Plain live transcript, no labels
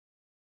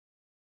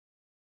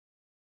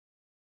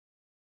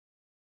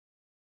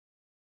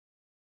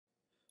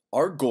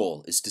Our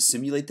goal is to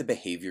simulate the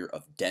behavior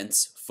of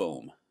dense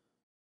foam.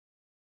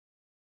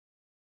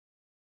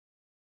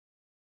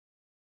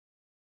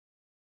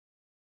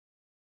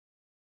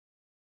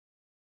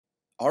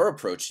 Our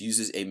approach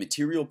uses a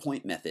material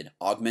point method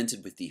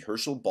augmented with the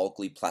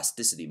Herschel-Bulkley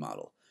plasticity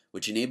model,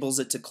 which enables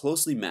it to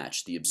closely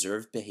match the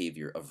observed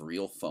behavior of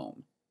real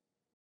foam.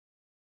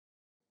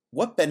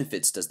 What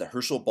benefits does the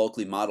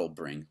Herschel-Bulkley model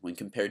bring when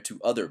compared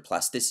to other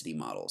plasticity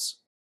models?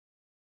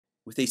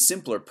 With a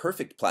simpler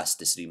perfect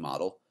plasticity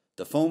model,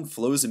 the foam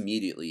flows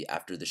immediately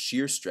after the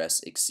shear stress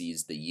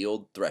exceeds the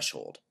yield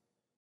threshold.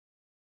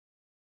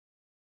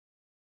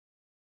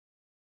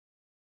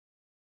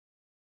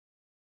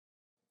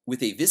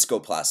 With a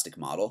viscoplastic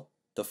model,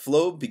 the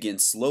flow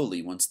begins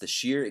slowly once the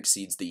shear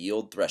exceeds the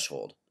yield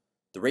threshold.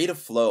 The rate of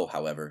flow,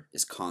 however,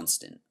 is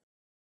constant.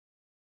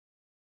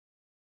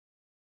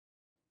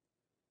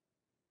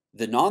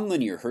 The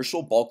nonlinear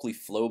Herschel-Bulkley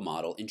flow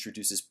model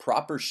introduces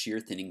proper shear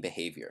thinning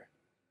behavior.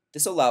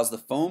 This allows the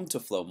foam to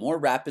flow more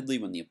rapidly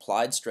when the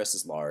applied stress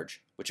is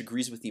large, which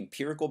agrees with the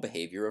empirical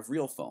behavior of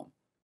real foam.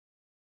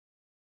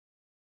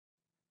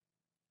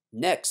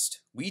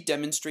 Next, we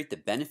demonstrate the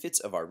benefits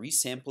of our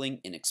resampling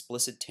and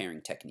explicit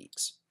tearing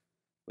techniques.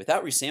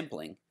 Without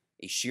resampling,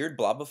 a sheared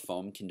blob of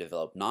foam can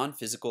develop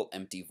non-physical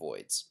empty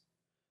voids.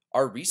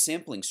 Our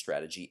resampling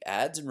strategy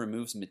adds and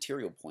removes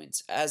material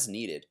points as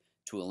needed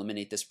to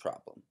eliminate this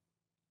problem.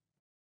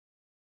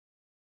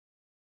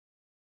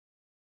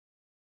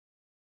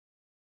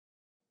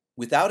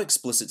 Without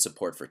explicit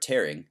support for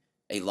tearing,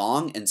 a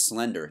long and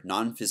slender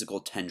non-physical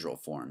tendril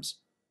forms.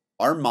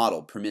 Our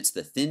model permits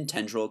the thin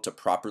tendril to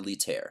properly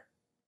tear.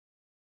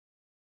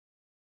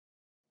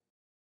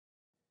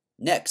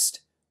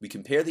 Next, we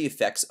compare the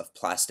effects of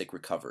plastic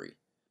recovery.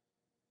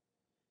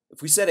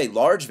 If we set a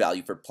large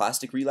value for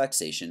plastic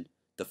relaxation,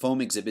 the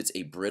foam exhibits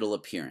a brittle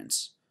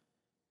appearance.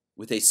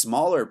 With a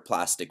smaller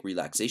plastic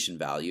relaxation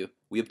value,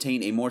 we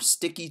obtain a more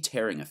sticky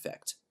tearing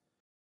effect.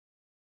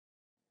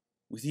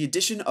 With the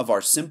addition of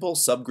our simple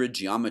subgrid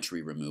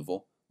geometry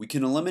removal, we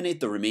can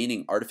eliminate the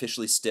remaining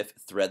artificially stiff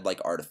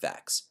thread-like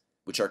artifacts,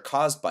 which are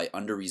caused by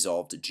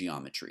under-resolved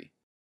geometry.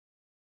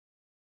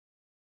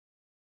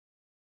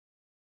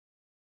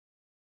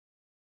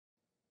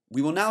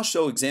 We will now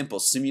show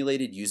examples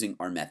simulated using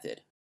our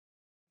method.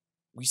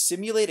 We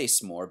simulate a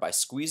s'more by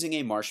squeezing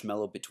a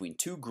marshmallow between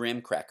 2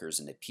 graham crackers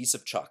and a piece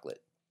of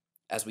chocolate.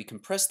 As we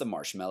compress the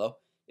marshmallow,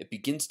 it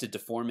begins to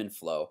deform and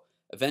flow,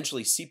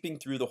 eventually seeping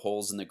through the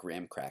holes in the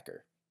graham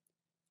cracker.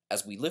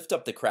 As we lift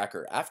up the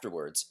cracker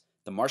afterwards,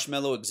 the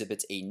marshmallow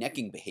exhibits a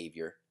necking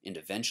behavior and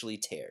eventually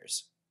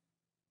tears.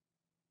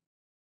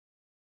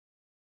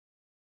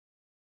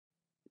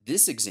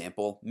 This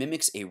example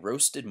mimics a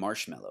roasted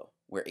marshmallow,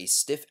 where a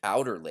stiff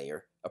outer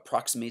layer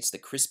approximates the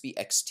crispy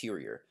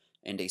exterior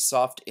and a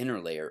soft inner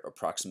layer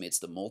approximates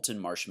the molten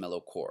marshmallow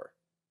core.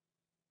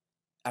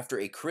 After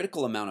a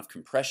critical amount of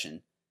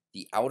compression,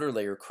 the outer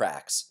layer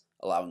cracks,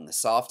 allowing the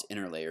soft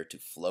inner layer to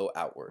flow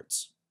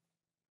outwards.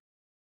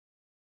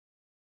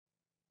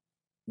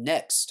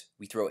 Next,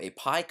 we throw a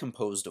pie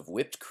composed of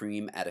whipped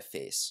cream at a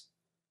face.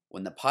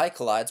 When the pie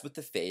collides with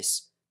the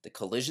face, the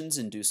collisions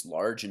induce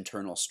large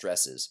internal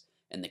stresses,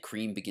 and the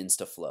cream begins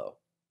to flow.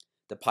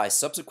 The pie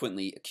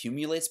subsequently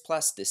accumulates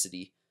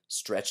plasticity,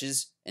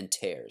 stretches, and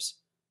tears.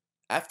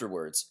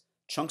 Afterwards,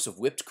 chunks of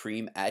whipped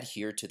cream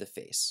adhere to the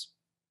face.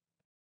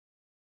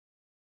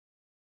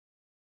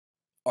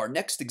 Our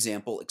next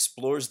example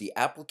explores the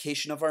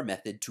application of our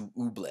method to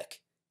Oobleck,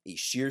 a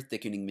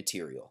shear-thickening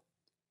material.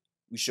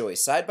 We show a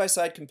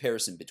side-by-side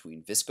comparison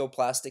between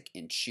viscoplastic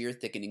and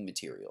shear-thickening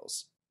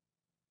materials.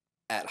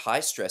 At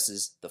high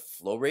stresses, the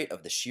flow rate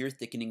of the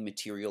shear-thickening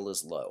material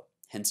is low,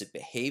 hence it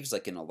behaves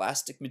like an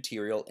elastic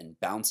material and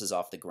bounces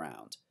off the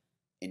ground.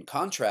 In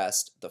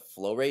contrast, the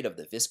flow rate of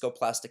the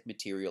viscoplastic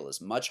material is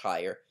much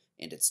higher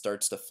and it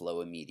starts to flow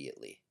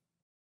immediately.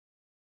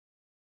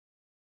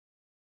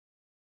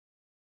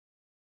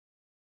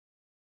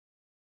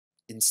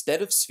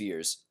 Instead of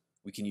spheres,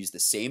 we can use the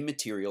same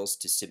materials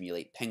to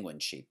simulate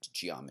penguin-shaped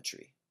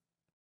geometry.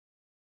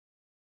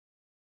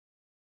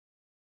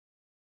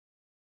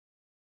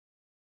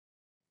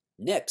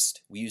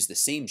 Next, we use the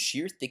same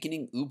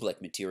shear-thickening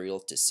Oobleck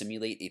material to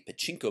simulate a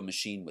pachinko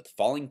machine with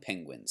falling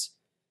penguins.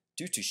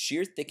 Due to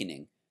shear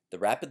thickening, the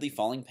rapidly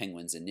falling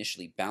penguins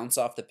initially bounce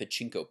off the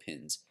pachinko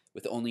pins,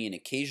 with only an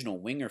occasional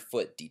wing or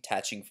foot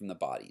detaching from the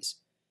bodies.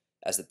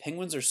 As the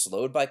penguins are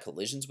slowed by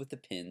collisions with the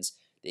pins,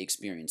 they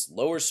experience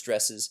lower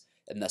stresses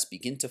and thus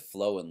begin to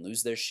flow and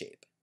lose their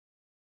shape.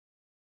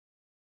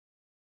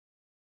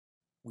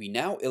 We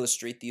now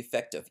illustrate the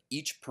effect of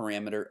each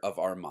parameter of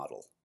our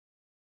model.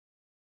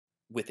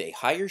 With a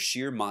higher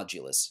shear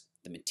modulus,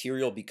 the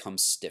material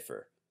becomes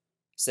stiffer.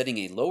 Setting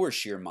a lower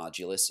shear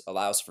modulus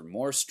allows for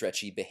more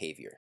stretchy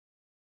behavior.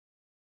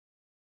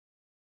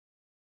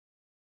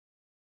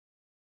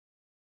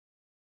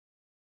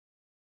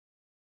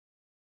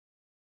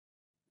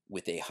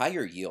 With a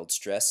higher yield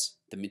stress,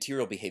 the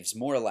material behaves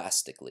more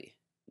elastically,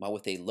 while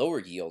with a lower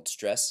yield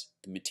stress,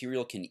 the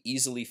material can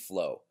easily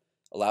flow,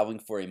 allowing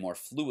for a more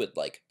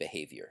fluid-like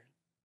behavior.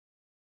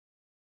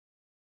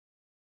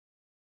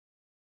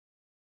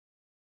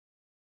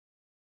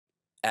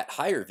 At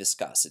higher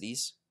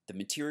viscosities, the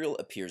material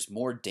appears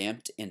more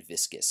damped and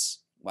viscous,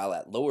 while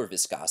at lower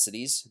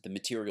viscosities, the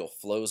material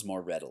flows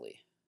more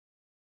readily.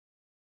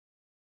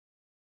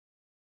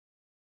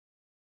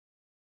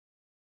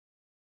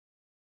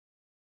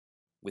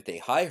 With a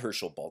high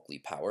Herschel-Bulkley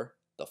power,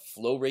 the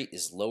flow rate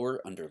is lower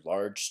under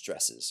large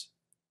stresses.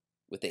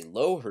 With a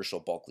low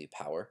Herschel-Bulkley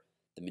power,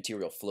 the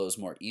material flows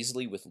more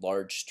easily with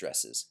large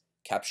stresses,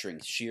 capturing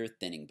shear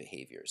thinning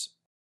behaviors.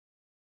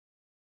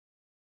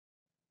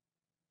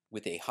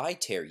 With a high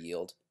tear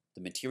yield,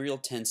 the material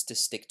tends to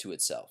stick to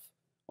itself,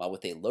 while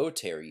with a low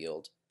tear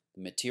yield,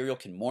 the material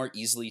can more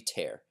easily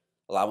tear,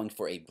 allowing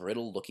for a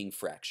brittle-looking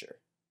fracture.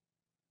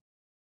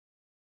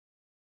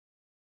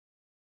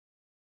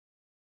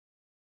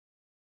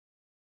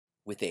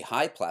 With a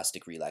high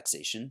plastic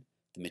relaxation,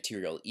 the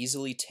material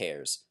easily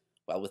tears,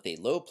 while with a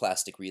low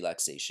plastic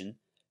relaxation,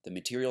 the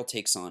material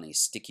takes on a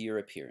stickier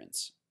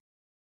appearance.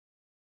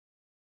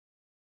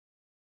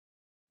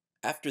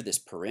 After this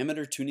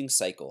parameter tuning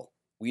cycle,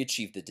 we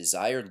achieve the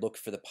desired look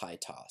for the pie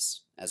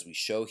toss, as we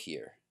show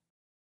here.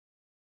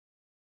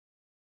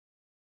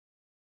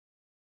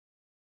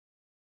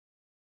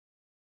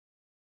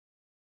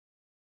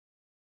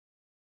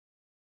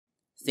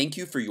 Thank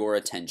you for your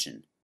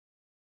attention.